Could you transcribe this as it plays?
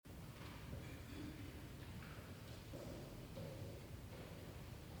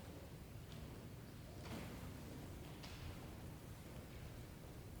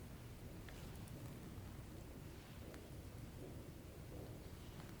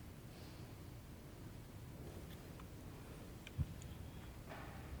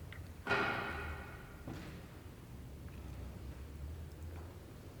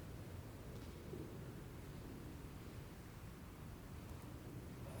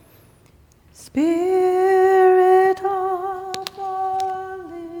Spirit of the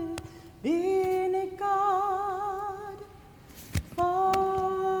living God,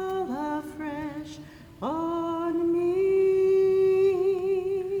 fall afresh on me.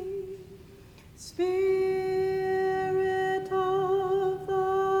 Spirit of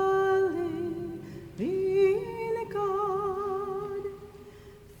the living God,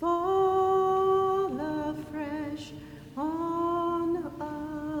 fall afresh on us.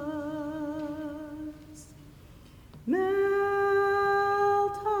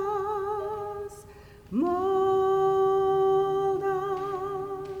 Melt us, mold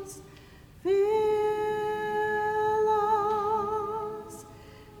us, fill us,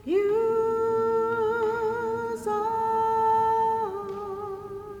 use us.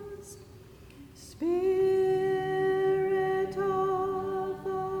 Spirit of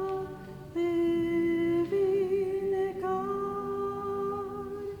the living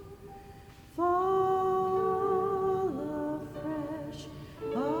God, fall afresh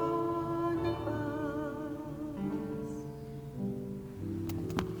on us.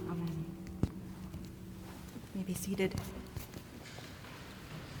 Amen. You may be seated.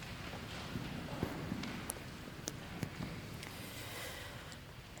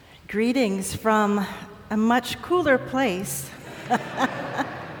 Greetings from a much cooler place.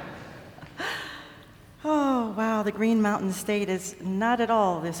 Oh, wow, the Green Mountain State is not at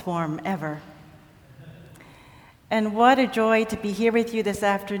all this warm ever. And what a joy to be here with you this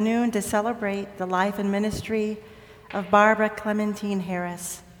afternoon to celebrate the life and ministry of Barbara Clementine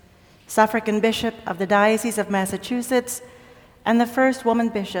Harris, suffragan bishop of the Diocese of Massachusetts and the first woman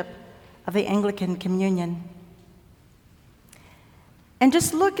bishop of the Anglican Communion. And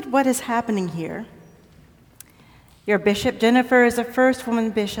just look at what is happening here. Your bishop, Jennifer, is the first woman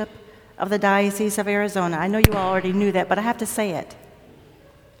bishop of the Diocese of Arizona. I know you all already knew that, but I have to say it.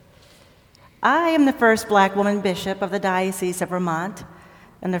 I am the first black woman bishop of the Diocese of Vermont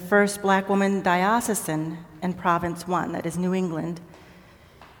and the first black woman diocesan in Province 1, that is New England.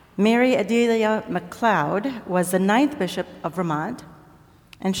 Mary Adelia McLeod was the 9th bishop of Vermont,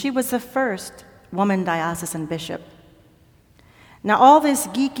 and she was the first woman diocesan bishop. Now, all this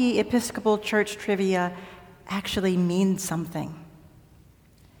geeky Episcopal Church trivia actually means something.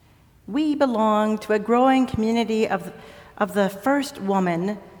 We belong to a growing community of the first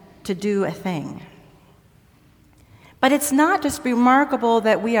woman to do a thing. But it's not just remarkable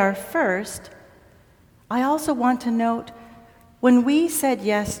that we are first. I also want to note, when we said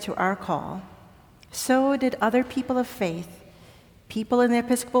yes to our call, so did other people of faith, people in the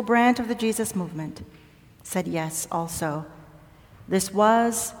Episcopal branch of the Jesus movement, said yes also. This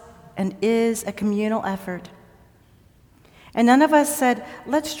was and is a communal effort. And none of us said,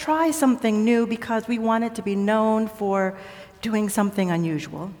 let's try something new because we wanted to be known for doing something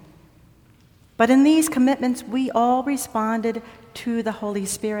unusual. But in these commitments, we all responded to the Holy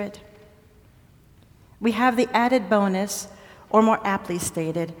Spirit. We have the added bonus, or more aptly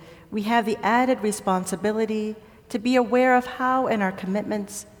stated, we have the added responsibility to be aware of how in our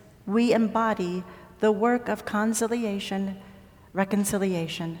commitments we embody the work of conciliation,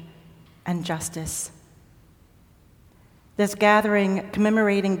 reconciliation, and justice. This gathering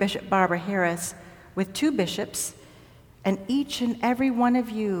commemorating Bishop Barbara Harris with 2 bishops, and each and every one of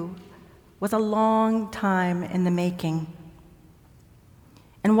you was a long time in the making.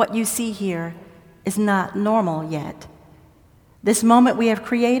 And what you see here is not normal yet. This moment we have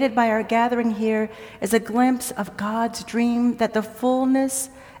created by our gathering here is a glimpse of God's dream that the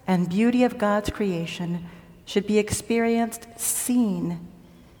fullness and beauty of God's creation should be experienced, seen,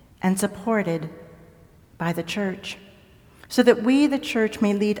 and supported by the church, so that we, the church,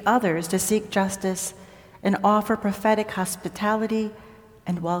 may lead others to seek justice and offer prophetic hospitality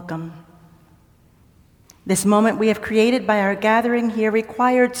and welcome. This moment we have created by our gathering here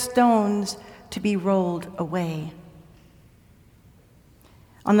required stones to be rolled away.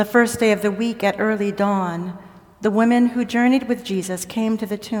 On the first day of the week at early dawn, the women who journeyed with Jesus came to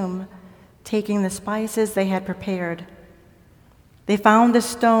the tomb, taking the spices they had prepared. They found the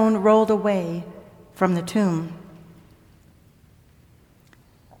stone rolled away from the tomb.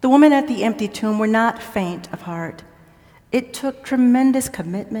 The women at the empty tomb were not faint of heart. It took tremendous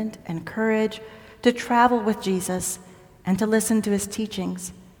commitment and courage to travel with Jesus and to listen to his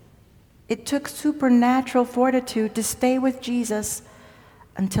teachings. It took supernatural fortitude to stay with Jesus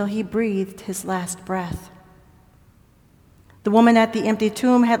until he breathed his last breath. The woman at the empty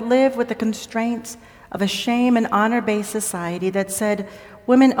tomb had lived with the constraints of a shame and honor-based society that said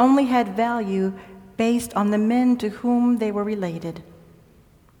women only had value based on the men to whom they were related.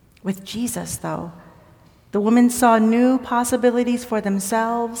 With Jesus, though, the women saw new possibilities for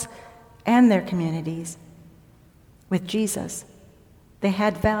themselves and their communities. With Jesus, they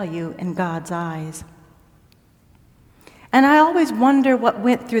had value in God's eyes. And I always wonder what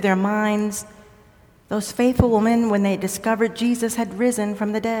went through their minds, those faithful women, when they discovered Jesus had risen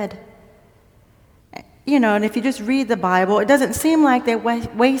from the dead. And if you just read the Bible, it doesn't seem like they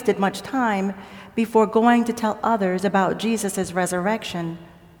wasted much time before going to tell others about Jesus' resurrection.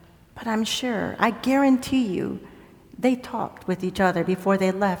 But I guarantee you, they talked with each other before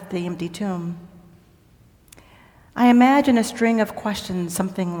they left the empty tomb. I imagine a string of questions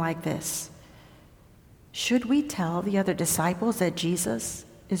something like this. Should we tell the other disciples that Jesus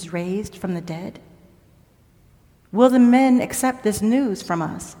is raised from the dead? Will the men accept this news from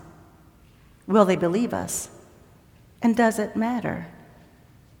us? Will they believe us? And does it matter?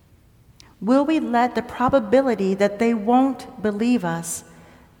 Will we let the probability that they won't believe us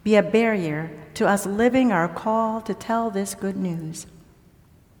be a barrier to us living our call to tell this good news?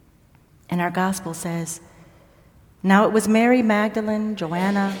 And our gospel says, now it was Mary Magdalene,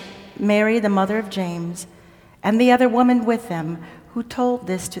 Joanna, Mary, the mother of James, and the other woman with them who told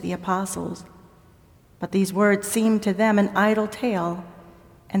this to the apostles. But these words seemed to them an idle tale,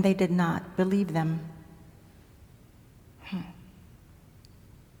 and they did not believe them.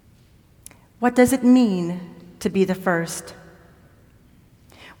 What does it mean to be the first?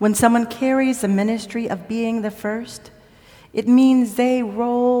 When someone carries the ministry of being the first, it means they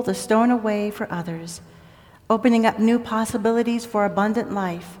roll the stone away for others, opening up new possibilities for abundant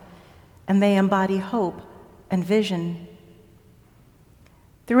life, and they embody hope and vision.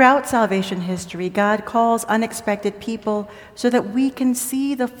 Throughout salvation history, God calls unexpected people so that we can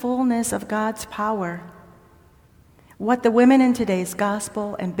see the fullness of God's power. What the women in today's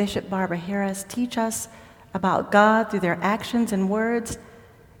gospel and Bishop Barbara Harris teach us about God through their actions and words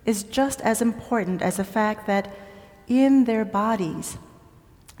is just as important as the fact that in their bodies,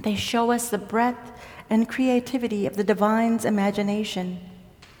 they show us the breadth and creativity of the divine's imagination.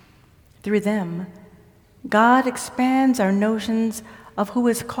 Through them, God expands our notions of who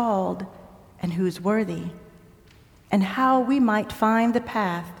is called and who's worthy, and how we might find the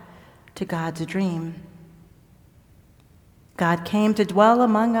path to God's dream. God came to dwell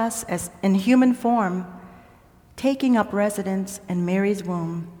among us as in human form, taking up residence in Mary's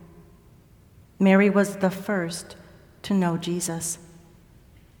womb. Mary was the first to know Jesus.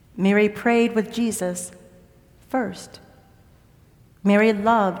 Mary prayed with Jesus first. Mary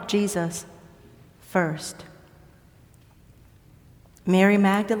loved Jesus first. Mary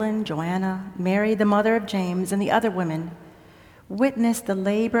Magdalene, Joanna, Mary, the mother of James, and the other women witnessed the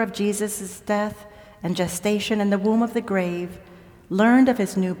labor of Jesus' death and gestation in the womb of the grave, learned of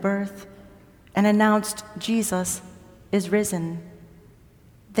his new birth, and announced Jesus is risen.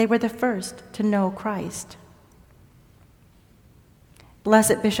 They were the first to know Christ.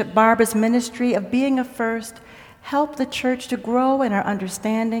 Blessed Bishop Barbara's ministry of being a first helped the church to grow in our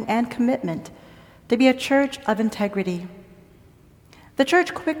understanding and commitment to be a church of integrity. The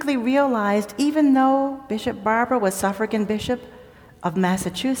church quickly realized, even though Bishop Barbara was suffragan bishop of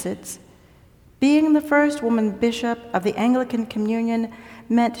Massachusetts, being the first woman bishop of the Anglican Communion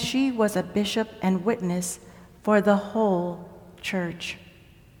meant she was a bishop and witness for the whole church.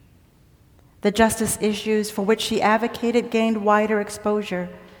 The justice issues for which she advocated gained wider exposure.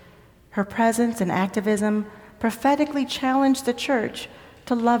 Her presence and activism prophetically challenged the church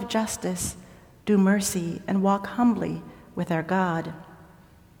to love justice, do mercy, and walk humbly with our God.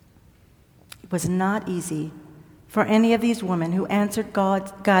 It was not easy for any of these women who answered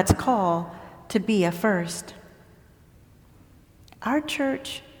God's call to be a first. Our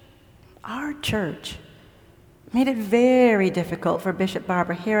church made it very difficult for Bishop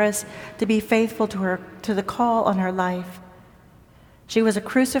Barbara Harris to be faithful to the call on her life. She was a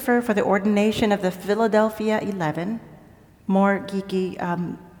crucifer for the ordination of the Philadelphia 11. More geeky,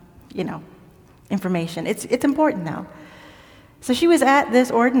 information. It's important now. So she was at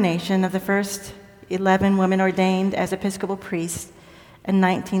this ordination of the first 11 women ordained as Episcopal priests in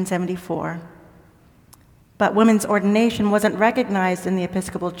 1974. But women's ordination wasn't recognized in the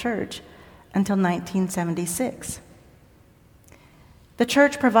Episcopal Church until 1976. The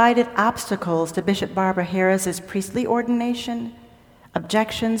church provided obstacles to Bishop Barbara Harris's priestly ordination,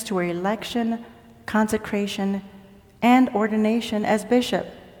 objections to her election, consecration, and ordination as bishop.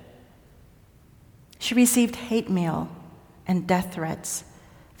 She received hate mail and death threats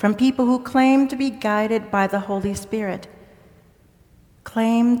from people who claimed to be guided by the Holy Spirit,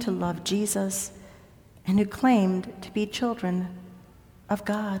 claimed to love Jesus, and who claimed to be children of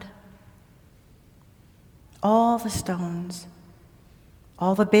God. All the stones,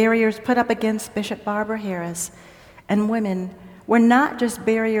 all the barriers put up against Bishop Barbara Harris and women were not just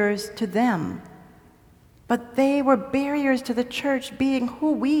barriers to them, but they were barriers to the church being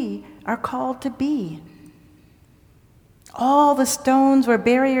who we are called to be. All the stones were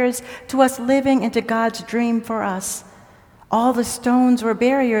barriers to us living into God's dream for us. All the stones were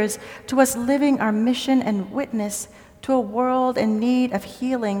barriers to us living our mission and witness to a world in need of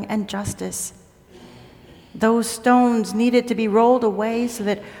healing and justice. Those stones needed to be rolled away so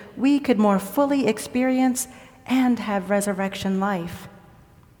that we could more fully experience and have resurrection life.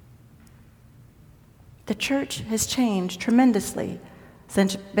 The church has changed tremendously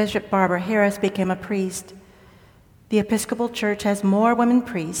since Bishop Barbara Harris became a priest. The Episcopal Church has more women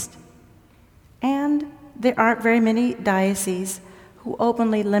priests, and there aren't very many dioceses who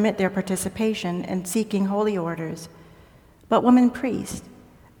openly limit their participation in seeking holy orders. But women priests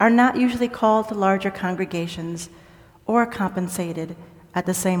are not usually called to larger congregations or compensated at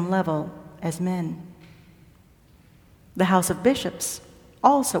the same level as men. The House of Bishops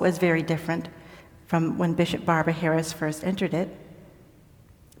also is very different from when Bishop Barbara Harris first entered it.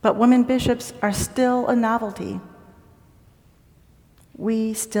 But women bishops are still a novelty.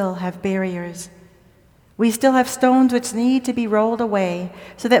 We still have barriers. We still have stones which need to be rolled away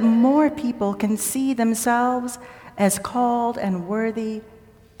so that more people can see themselves as called and worthy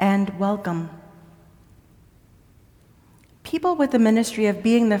and welcome. People with the ministry of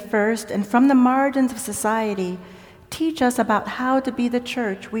being the first and from the margins of society teach us about how to be the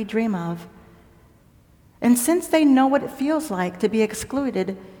church we dream of. And since they know what it feels like to be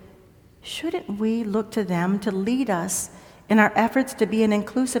excluded, shouldn't we look to them to lead us in our efforts to be an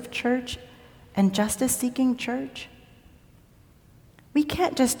inclusive church and justice-seeking church? We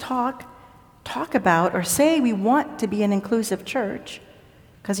can't just talk about or say we want to be an inclusive church,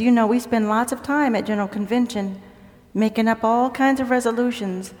 because we spend lots of time at General Convention making up all kinds of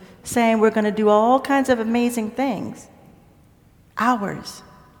resolutions saying we're going to do all kinds of amazing things. Hours,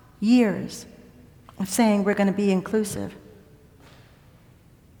 years of saying we're going to be inclusive.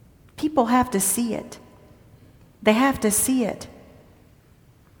 People have to see it. They have to see it.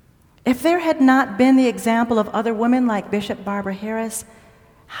 If there had not been the example of other women like Bishop Barbara Harris,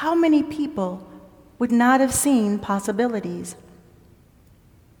 how many people would not have seen possibilities?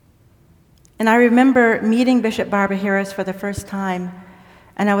 And I remember meeting Bishop Barbara Harris for the first time,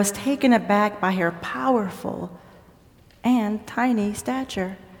 and I was taken aback by her powerful and tiny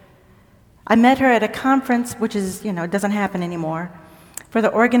stature. I met her at a conference, which doesn't happen anymore, for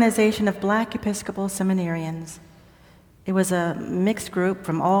the Organization of Black Episcopal Seminarians. It was a mixed group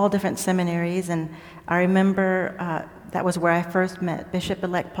from all different seminaries, and I remember that was where I first met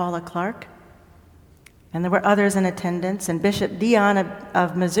Bishop-elect Paula Clark, and there were others in attendance, and Bishop Dion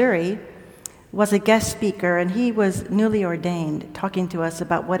of Missouri was a guest speaker, and he was newly ordained, talking to us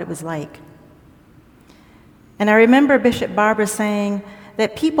about what it was like. And I remember Bishop Barbara saying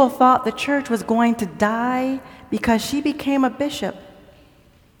that people thought the church was going to die because she became a bishop.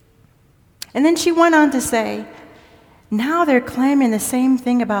 And then she went on to say, now they're claiming the same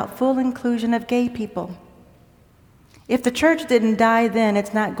thing about full inclusion of gay people. If the church didn't die then,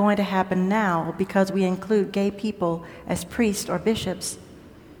 it's not going to happen now because we include gay people as priests or bishops.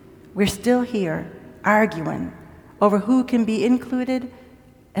 We're still here arguing over who can be included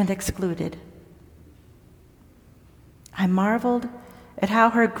and excluded. I marveled at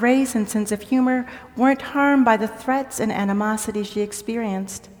how her grace and sense of humor weren't harmed by the threats and animosity she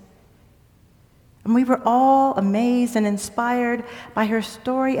experienced. And we were all amazed and inspired by her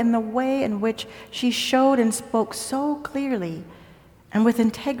story and the way in which she showed and spoke so clearly and with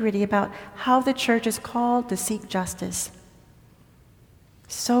integrity about how the church is called to seek justice.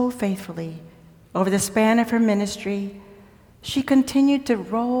 So faithfully, over the span of her ministry, she continued to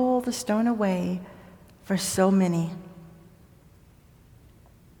roll the stone away for so many.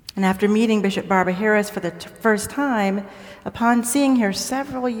 And after meeting Bishop Barbara Harris for the first time, upon seeing her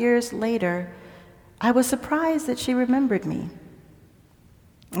several years later, I was surprised that she remembered me.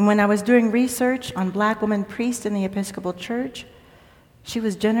 And when I was doing research on Black women priests in the Episcopal Church, she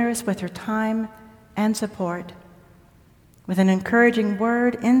was generous with her time and support. With an encouraging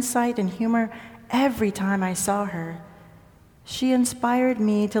word, insight, and humor every time I saw her, she inspired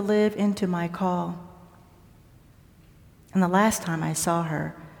me to live into my call. And the last time I saw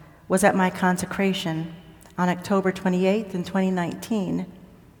her was at my consecration on October 28th in 2019,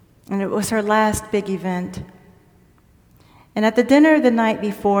 and it was her last big event. And at the dinner the night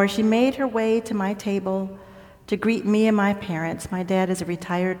before, she made her way to my table to greet me and my parents. My dad is a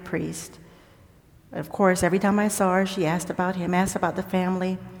retired priest. Of course, every time I saw her, she asked about him, asked about the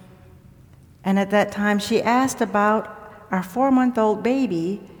family. And at that time, she asked about our 4-month-old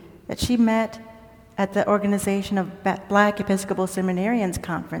baby that she met at the organization of Black Episcopal Seminarians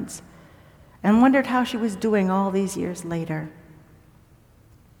Conference and wondered how she was doing all these years later.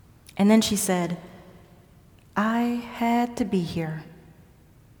 And then she said, "I had to be here."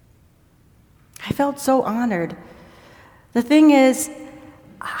 I felt so honored. The thing is,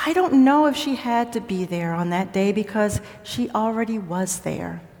 I don't know if she had to be there on that day because she already was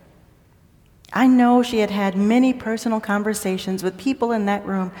there. I know she had had many personal conversations with people in that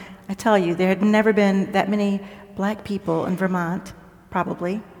room. I tell you, there had never been that many Black people in Vermont,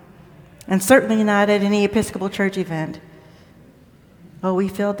 probably, and certainly not at any Episcopal Church event. Oh, we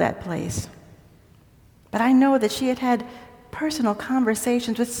filled that place. But I know that she had had personal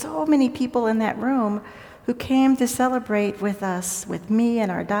conversations with so many people in that room who came to celebrate with us, with me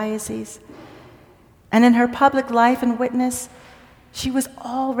and our diocese. And in her public life and witness, she was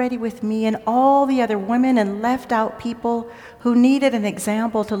already with me and all the other women and left out people who needed an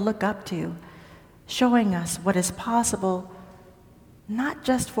example to look up to, showing us what is possible, not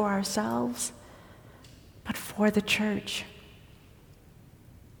just for ourselves, but for the church.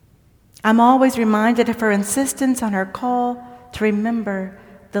 I'm always reminded of her insistence on her call to remember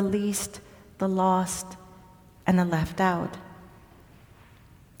the least, the lost, and the left out.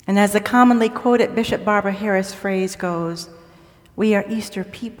 And as the commonly quoted Bishop Barbara Harris phrase goes, we are Easter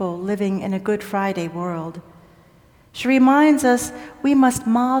people living in a Good Friday world. She reminds us we must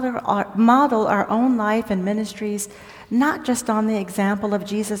model our own life and ministries not just on the example of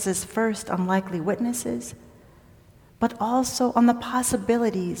Jesus' first unlikely witnesses, but also on the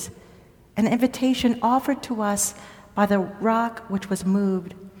possibilities, an invitation offered to us by the rock which was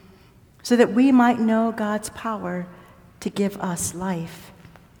moved, so that we might know God's power to give us life.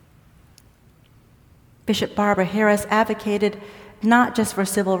 Bishop Barbara Harris advocated not just for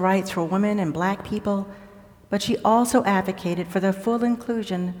civil rights for women and Black people, but she also advocated for the full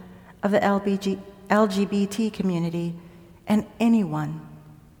inclusion of the LGBT community and anyone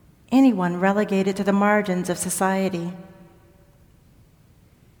relegated to the margins of society.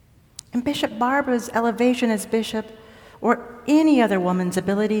 And Bishop Barbara's elevation as bishop, or any other woman's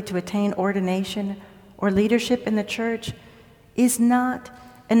ability to attain ordination or leadership in the church, is not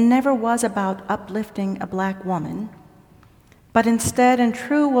and never was about uplifting a Black woman, but instead, in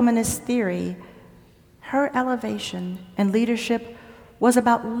true womanist theory, her elevation and leadership was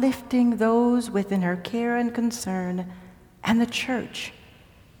about lifting those within her care and concern, and the church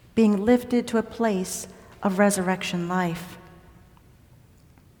being lifted to a place of resurrection life.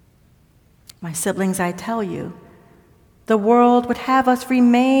 My siblings, I tell you, the world would have us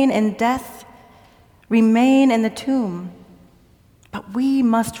remain in death, remain in the tomb, but we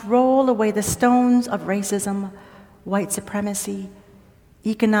must roll away the stones of racism, white supremacy,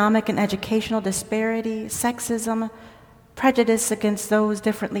 economic and educational disparity, sexism, prejudice against those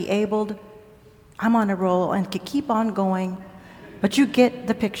differently abled. I'm on a roll and could keep on going, but you get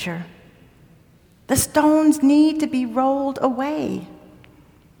the picture. The stones need to be rolled away.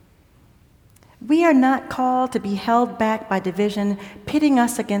 We are not called to be held back by division, pitting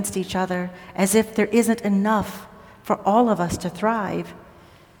us against each other as if there isn't enough for all of us to thrive.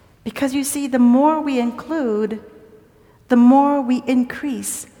 Because you see, the more we include, the more we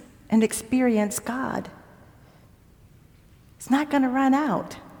increase and experience God. It's not going to run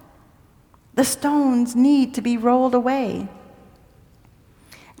out. The stones need to be rolled away.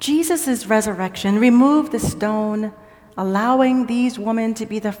 Jesus' resurrection removed the stone, allowing these women to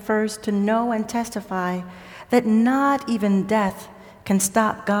be the first to know and testify that not even death can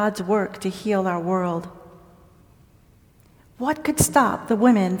stop God's work to heal our world. What could stop the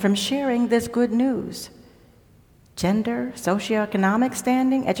women from sharing this good news? Gender, socioeconomic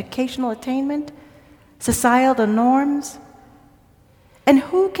standing, educational attainment, societal norms? And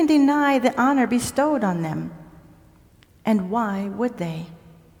who can deny the honor bestowed on them? And why would they?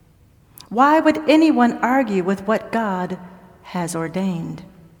 Why would anyone argue with what God has ordained?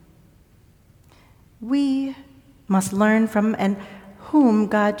 We must learn from and whom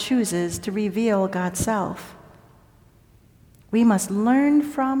God chooses to reveal God's self. We must learn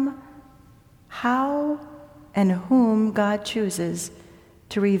from how and whom God chooses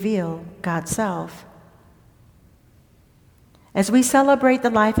to reveal God's self. As we celebrate the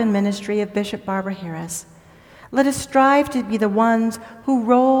life and ministry of Bishop Barbara Harris, let us strive to be the ones who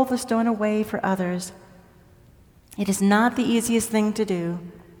roll the stone away for others. It is not the easiest thing to do,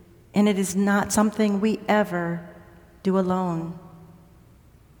 and it is not something we ever do alone.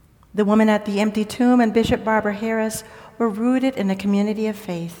 The women at the empty tomb and Bishop Barbara Harris were rooted in a community of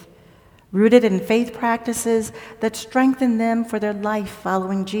faith, rooted in faith practices that strengthened them for their life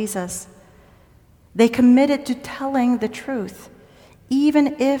following Jesus. They committed to telling the truth,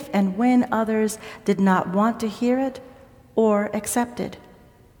 even if and when others did not want to hear it or accept it.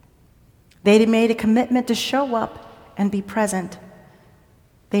 They made a commitment to show up and be present.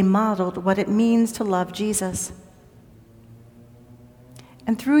 They modeled what it means to love Jesus.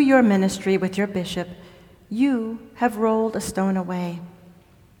 And through your ministry with your bishop, you have rolled a stone away.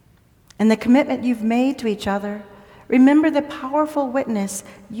 And the commitment you've made to each other, remember the powerful witness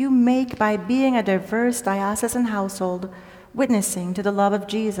you make by being a diverse diocesan household, witnessing to the love of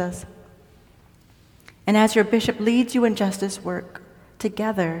Jesus. And as your bishop leads you in justice work,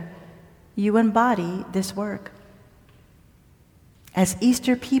 together you embody this work. As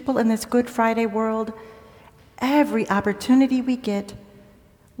Easter people in this Good Friday world, every opportunity we get,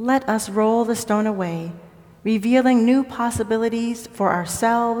 let us roll the stone away, revealing new possibilities for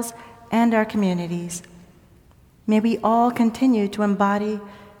ourselves and our communities. May we all continue to embody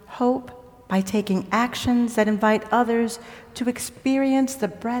hope by taking actions that invite others to experience the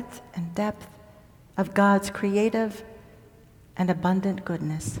breadth and depth of God's creative and abundant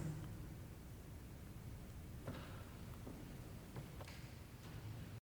goodness.